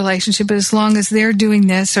this relationship as long as they're doing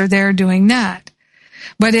this or they're doing that.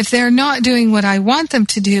 But if they're not doing what I want them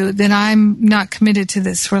to do, then I'm not committed to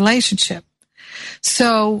this relationship.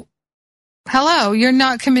 So, hello, you're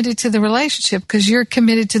not committed to the relationship because you're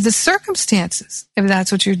committed to the circumstances, if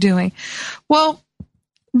that's what you're doing. Well,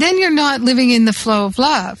 then you're not living in the flow of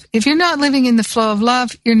love. If you're not living in the flow of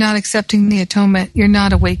love, you're not accepting the atonement, you're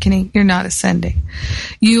not awakening, you're not ascending.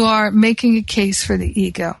 You are making a case for the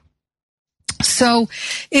ego. So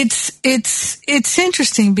it's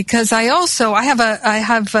interesting because I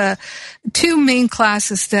have two main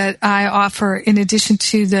classes that I offer in addition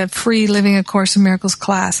to the free Living A Course in Miracles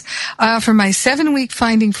class. I offer my 7-week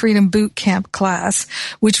Finding Freedom Boot Camp class,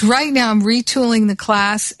 which right now I'm retooling the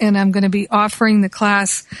class, and I'm going to be offering the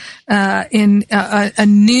class in a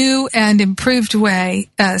new and improved way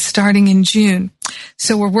starting in June.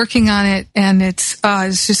 So we're working on it, and it's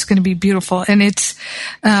just going to be beautiful. And it's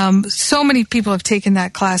so many people have taken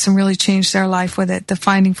that class and really changed their life with it, the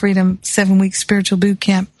Finding Freedom 7-week Spiritual Boot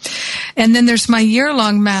Camp. And then there's my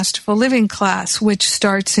year-long Masterful Living class, which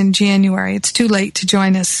starts in January. It's too late to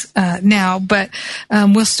join us now, but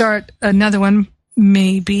we'll start another one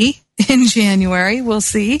maybe in January. We'll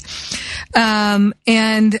see. Right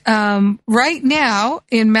now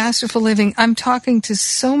in Masterful Living, I'm talking to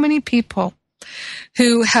so many people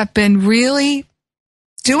who have been really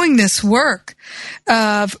doing this work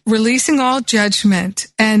of releasing all judgment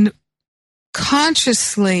and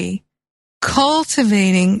consciously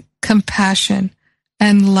cultivating compassion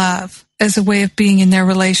and love as a way of being in their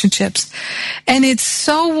relationships. And it's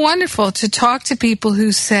so wonderful to talk to people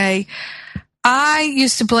who say, I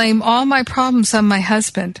used to blame all my problems on my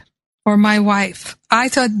husband or my wife. I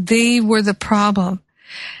thought they were the problem.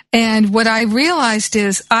 And what I realized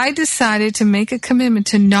is I decided to make a commitment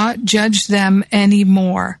to not judge them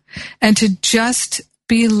anymore and to just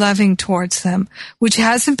be loving towards them, which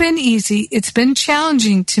hasn't been easy. It's been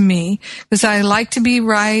challenging to me because I like to be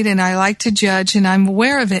right and I like to judge, and I'm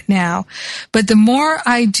aware of it now. But the more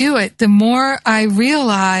I do it, the more I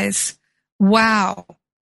realize, wow,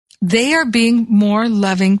 they are being more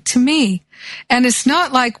loving to me. And it's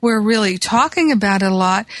not like we're really talking about it a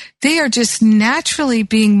lot. They are just naturally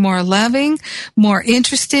being more loving, more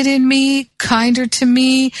interested in me, kinder to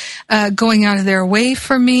me, going out of their way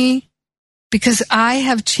for me, because I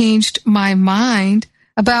have changed my mind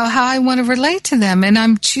about how I want to relate to them. And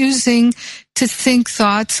I'm choosing to think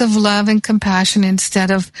thoughts of love and compassion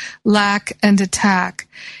instead of lack and attack.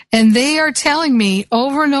 And they are telling me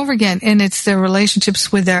over and over again, and it's their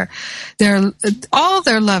relationships with all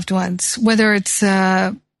their loved ones, whether it's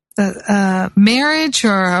a marriage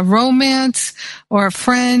or a romance or a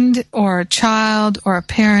friend or a child or a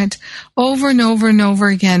parent, over and over and over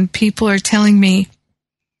again, people are telling me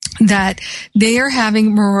that they are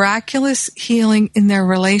having miraculous healing in their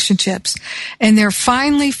relationships. And they're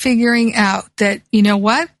finally figuring out that, you know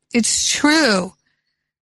what? It's true.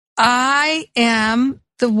 I am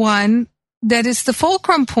the one that is the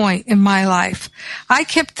fulcrum point in my life. I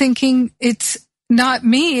kept thinking it's not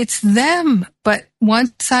me, it's them. But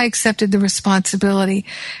once I accepted the responsibility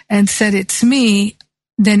and said it's me,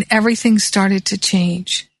 then everything started to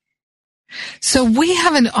change. So we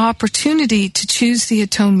have an opportunity to choose the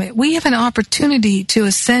atonement. We have an opportunity to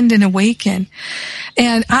ascend and awaken.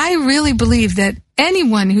 And I really believe that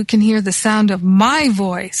anyone who can hear the sound of my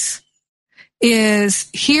voice is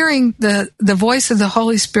hearing the voice of the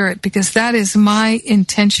Holy Spirit, because that is my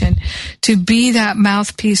intention, to be that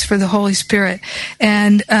mouthpiece for the Holy Spirit.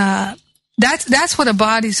 And that's what a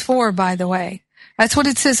body's for, by the way. That's what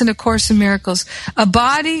it says in A Course in Miracles. A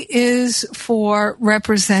body is for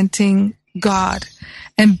representing God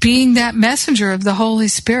and being that messenger of the Holy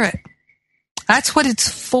Spirit. That's what it's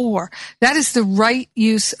for. That is the right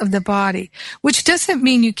use of the body, which doesn't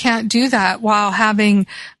mean you can't do that while having,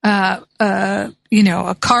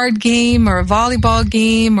 a card game or a volleyball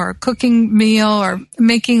game or a cooking meal or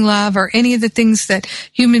making love or any of the things that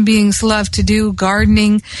human beings love to do,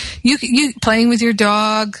 gardening, you playing with your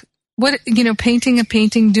dog, painting a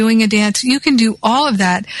painting, doing a dance. You can do all of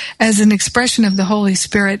that as an expression of the Holy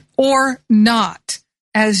Spirit or not,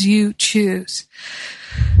 as you choose.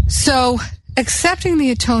 So accepting the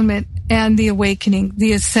atonement and the awakening,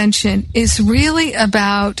 the ascension, is really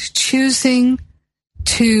about choosing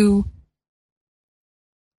to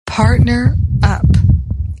partner up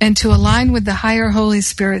and to align with the higher Holy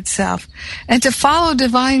Spirit self and to follow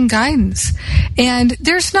divine guidance. And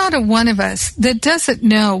there's not a one of us that doesn't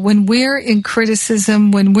know when we're in criticism,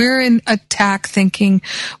 when we're in attack thinking,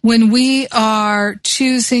 when we are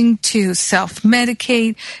choosing to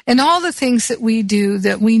self-medicate, and all the things that we do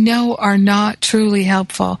that we know are not truly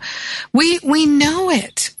helpful. We know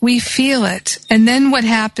it. We feel it. And then what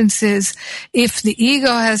happens is, if the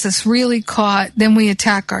ego has us really caught, then we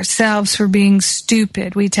attack ourselves for being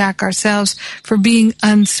stupid. We attack ourselves for being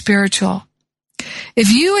unspiritual. If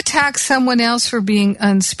you attack someone else for being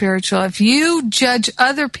unspiritual, if you judge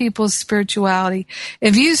other people's spirituality,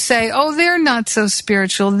 if you say, oh, they're not so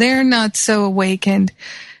spiritual, they're not so awakened,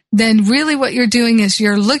 then really what you're doing is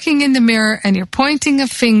you're looking in the mirror and you're pointing a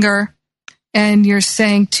finger and you're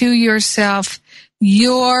saying to yourself,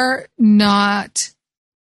 you're not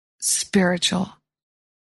spiritual.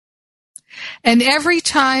 And every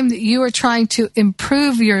time that you are trying to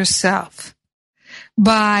improve yourself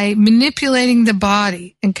by manipulating the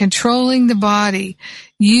body and controlling the body,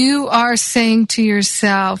 you are saying to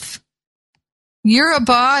yourself, you're a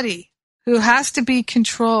body who has to be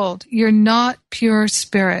controlled. You're not pure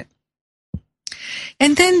spirit.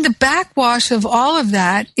 And then the backwash of all of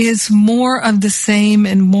that is more of the same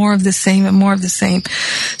and more of the same and more of the same.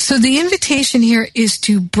 So the invitation here is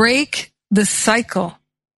to break the cycle.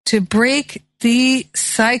 To break the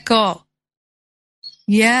cycle.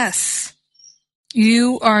 Yes,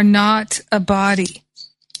 you are not a body.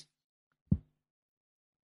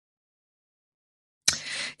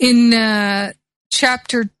 In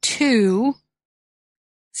chapter 2,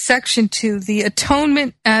 section 2, the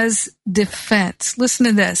atonement as defense. Listen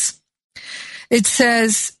to this. It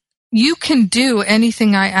says, you can do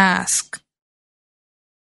anything I ask.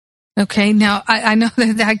 Okay, now I know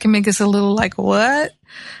that can make us a little like, what?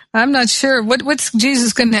 I'm not sure. What's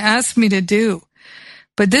Jesus going to ask me to do?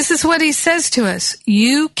 But this is what he says to us.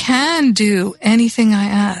 You can do anything I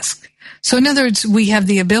ask. So in other words, we have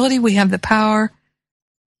the ability, we have the power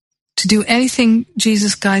to do anything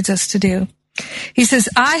Jesus guides us to do. He says,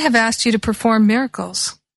 I have asked you to perform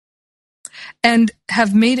miracles and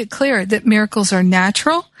have made it clear that miracles are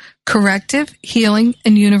natural, corrective, healing,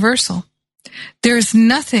 and universal. There is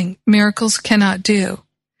nothing miracles cannot do,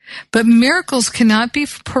 but miracles cannot be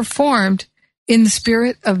performed in the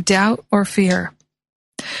spirit of doubt or fear.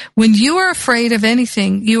 When you are afraid of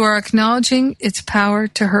anything, you are acknowledging its power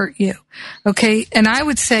to hurt you. Okay? And I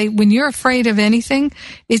would say when you're afraid of anything,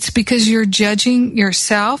 it's because you're judging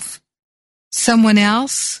yourself, someone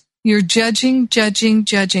else. You're judging,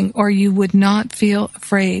 or you would not feel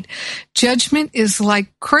afraid. Judgment is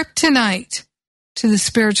like kryptonite to the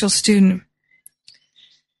spiritual student.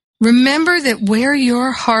 Remember that where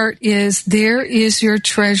your heart is, there is your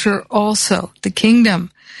treasure also, the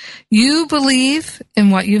kingdom. You believe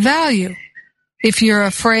in what you value. If you're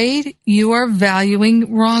afraid, you are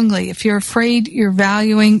valuing wrongly. If you're afraid, you're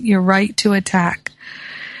valuing your right to attack.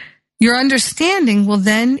 Your understanding will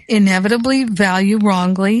then inevitably value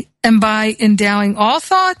wrongly, and by endowing all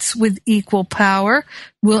thoughts with equal power,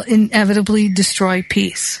 will inevitably destroy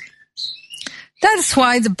peace. That is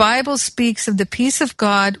why the Bible speaks of the peace of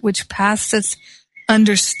God which passeth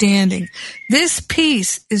understanding. This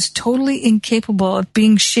peace is totally incapable of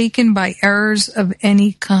being shaken by errors of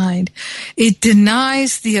any kind. It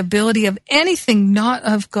denies the ability of anything not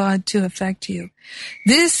of God to affect you.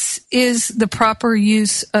 This is the proper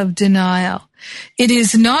use of denial. It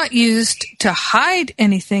is not used to hide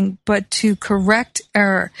anything, but to correct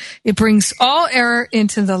error. It brings all error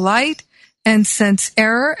into the light, and since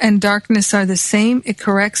error and darkness are the same, it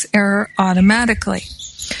corrects error automatically.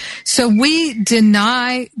 So we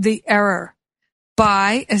deny the error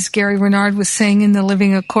by, as Gary Renard was saying in the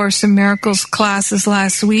Living A Course in Miracles classes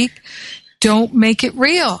last week, don't make it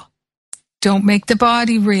real. Don't make the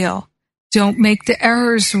body real. Don't make the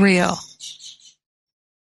errors real.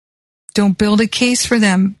 Don't build a case for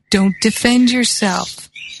them. Don't defend yourself.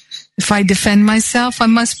 If I defend myself, I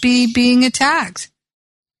must be being attacked.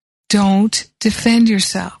 Don't defend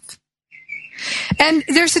yourself. And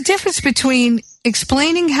there's a difference between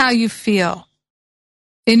explaining how you feel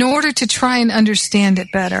in order to try and understand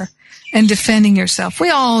it better and defending yourself. We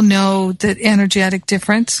all know the energetic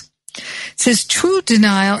difference. It says true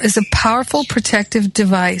denial is a powerful protective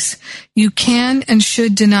device. You can and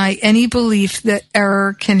should deny any belief that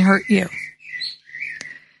error can hurt you.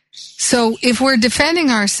 So if we're defending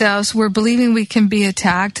ourselves, we're believing we can be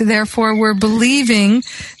attacked. Therefore, we're believing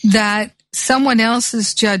that someone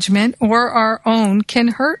else's judgment or our own can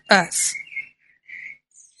hurt us.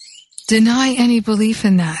 Deny any belief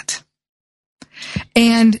in that.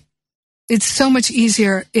 And it's so much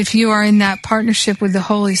easier if you are in that partnership with the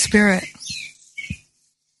Holy Spirit.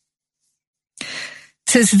 It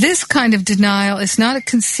says this kind of denial is not a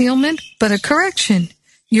concealment, but a correction.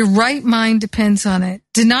 Your right mind depends on it.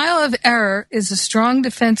 Denial of error is a strong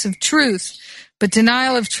defense of truth, but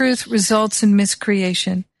denial of truth results in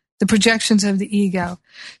miscreation, the projections of the ego.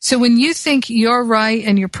 So when you think you're right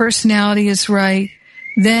and your personality is right,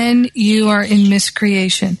 then you are in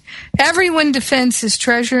miscreation. Everyone defends his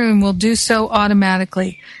treasure and will do so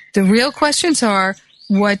automatically. The real questions are,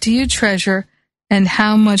 what do you treasure and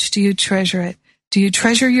how much do you treasure it? Do you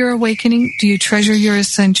treasure your awakening? Do you treasure your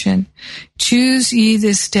ascension? Choose ye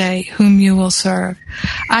this day whom you will serve.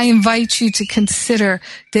 I invite you to consider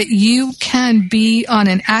that you can be on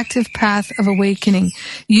an active path of awakening.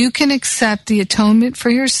 You can accept the atonement for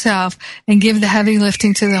yourself and give the heavy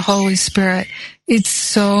lifting to the Holy Spirit. It's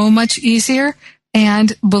so much easier,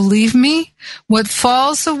 and believe me, what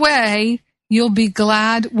falls away You'll be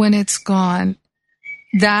glad when it's gone.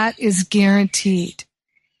 That is guaranteed.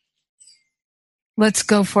 Let's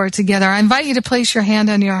go for it together. I invite you to place your hand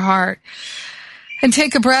on your heart and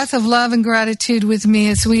take a breath of love and gratitude with me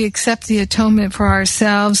as we accept the atonement for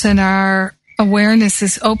ourselves, and our awareness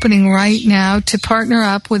is opening right now to partner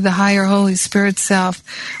up with the higher Holy Spirit self.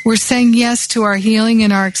 We're saying yes to our healing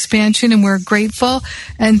and our expansion, and we're grateful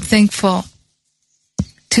and thankful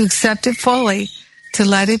to accept it fully, to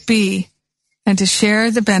let it be, and to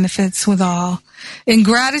share the benefits with all. In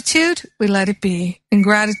gratitude, we let it be. In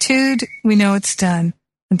gratitude, we know it's done.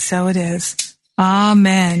 And so it is.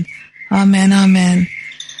 Amen. Amen. Amen.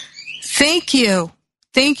 Thank you.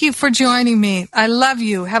 Thank you for joining me. I love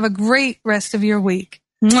you. Have a great rest of your week.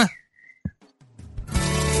 Mwah.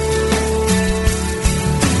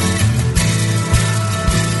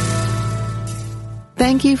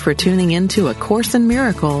 Thank you for tuning in to A Course in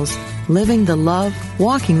Miracles, Living the Love,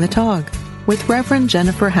 Walking the Talk, with Reverend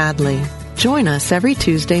Jennifer Hadley. Join us every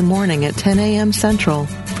Tuesday morning at 10 a.m. Central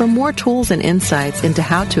for more tools and insights into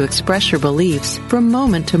how to express your beliefs from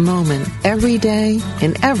moment to moment, every day,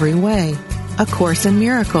 in every way. A Course in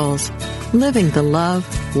Miracles, Living the Love,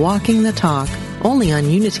 Walking the Talk, only on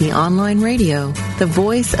Unity Online Radio, the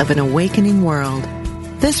voice of an awakening world.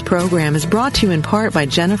 This program is brought to you in part by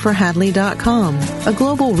JenniferHadley.com, a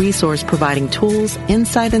global resource providing tools,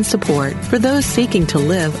 insight, and support for those seeking to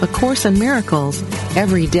live A Course in Miracles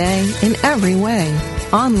every day in every way.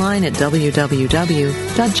 Online at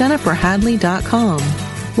www.JenniferHadley.com.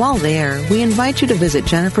 While there, we invite you to visit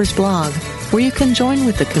Jennifer's blog, where you can join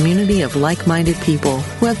with the community of like-minded people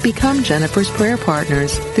who have become Jennifer's prayer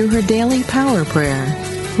partners through her daily power prayer.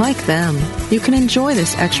 Like them, you can enjoy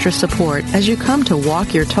this extra support as you come to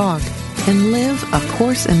walk your talk and live A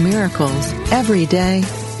Course in Miracles every day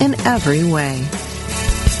in every way.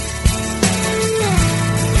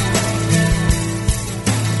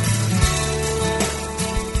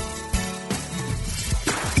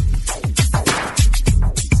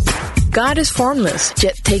 God is formless,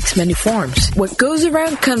 yet takes many forms. What goes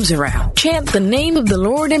around comes around. Chant the name of the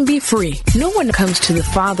Lord and be free. No one comes to the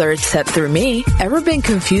Father except through me. Ever been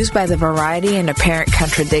confused by the variety and apparent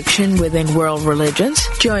contradiction within world religions?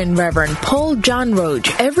 Join Reverend Paul John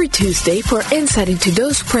Roach every Tuesday for insight into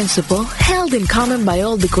those principles held in common by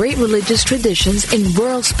all the great religious traditions in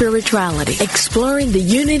world spirituality, exploring the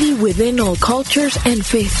unity within all cultures and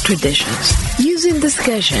faith traditions. Using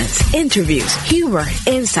discussions, interviews, humor,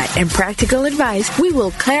 insight, and practical advice, we will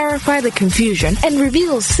clarify the confusion and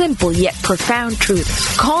reveal simple yet profound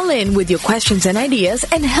truths. Call in with your questions and ideas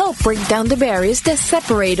and help break down the barriers that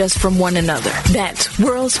separate us from one another. That's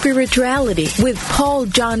World Spirituality with Paul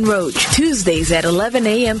John Roach, Tuesdays at 11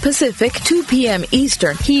 a.m. Pacific, 2 p.m.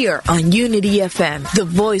 Eastern, here on Unity FM, the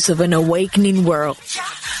voice of an awakening world.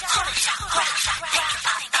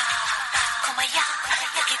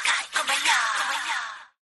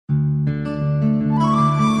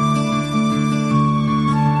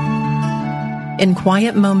 In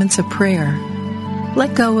quiet moments of prayer,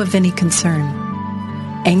 let go of any concern.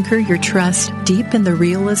 Anchor your trust deep in the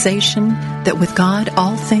realization that with God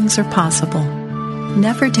all things are possible.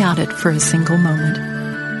 Never doubt it for a single moment.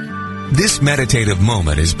 This meditative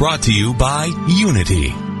moment is brought to you by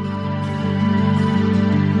Unity.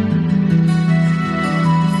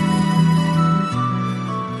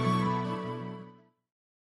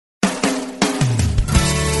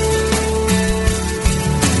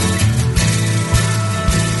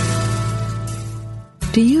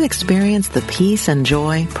 Do you experience the peace and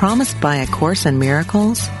joy promised by A Course in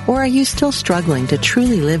Miracles? Or are you still struggling to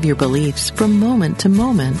truly live your beliefs from moment to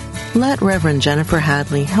moment? Let Reverend Jennifer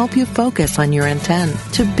Hadley help you focus on your intent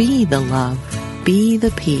to be the love, be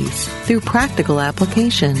the peace, through practical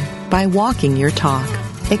application by walking your talk.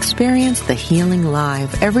 Experience the healing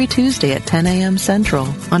live every Tuesday at 10 a.m.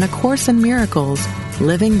 Central on A Course in Miracles,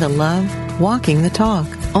 Living the Love, Walking the Talk,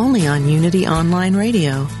 only on Unity Online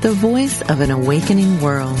Radio, the voice of an awakening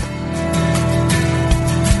world.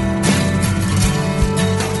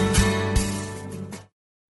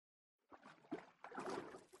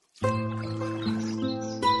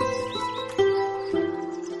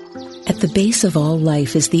 At the base of all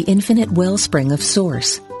life is the infinite wellspring of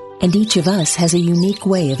Source, and each of us has a unique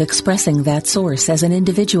way of expressing that Source as an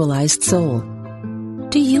individualized soul.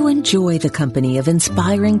 Do you enjoy the company of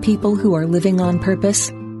inspiring people who are living on purpose?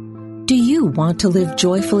 Do you want to live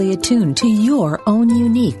joyfully attuned to your own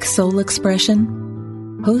unique soul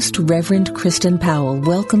expression? Host Reverend Kristen Powell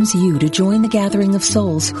welcomes you to join the gathering of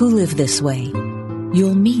souls who live this way.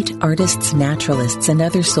 You'll meet artists, naturalists, and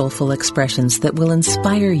other soulful expressions that will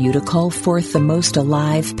inspire you to call forth the most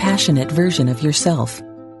alive, passionate version of yourself.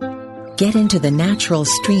 Get into the natural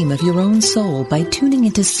stream of your own soul by tuning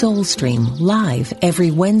into SoulStream live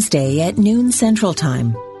every Wednesday at noon Central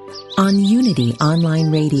Time on Unity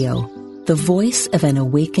Online Radio, the voice of an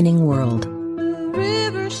awakening world.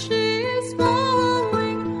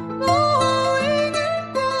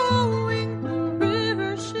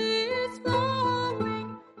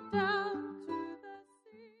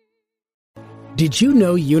 Did you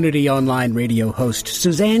know Unity Online Radio host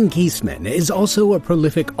Suzanne Giesman is also a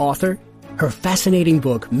prolific author? Her fascinating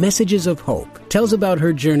book, Messages of Hope, tells about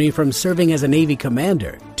her journey from serving as a Navy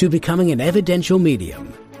commander to becoming an evidential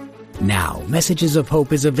medium. Now, Messages of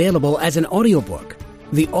Hope is available as an audiobook.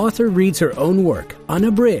 The author reads her own work,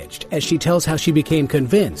 unabridged, as she tells how she became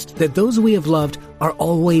convinced that those we have loved are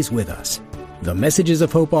always with us. The Messages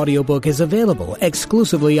of Hope audiobook is available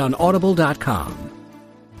exclusively on Audible.com.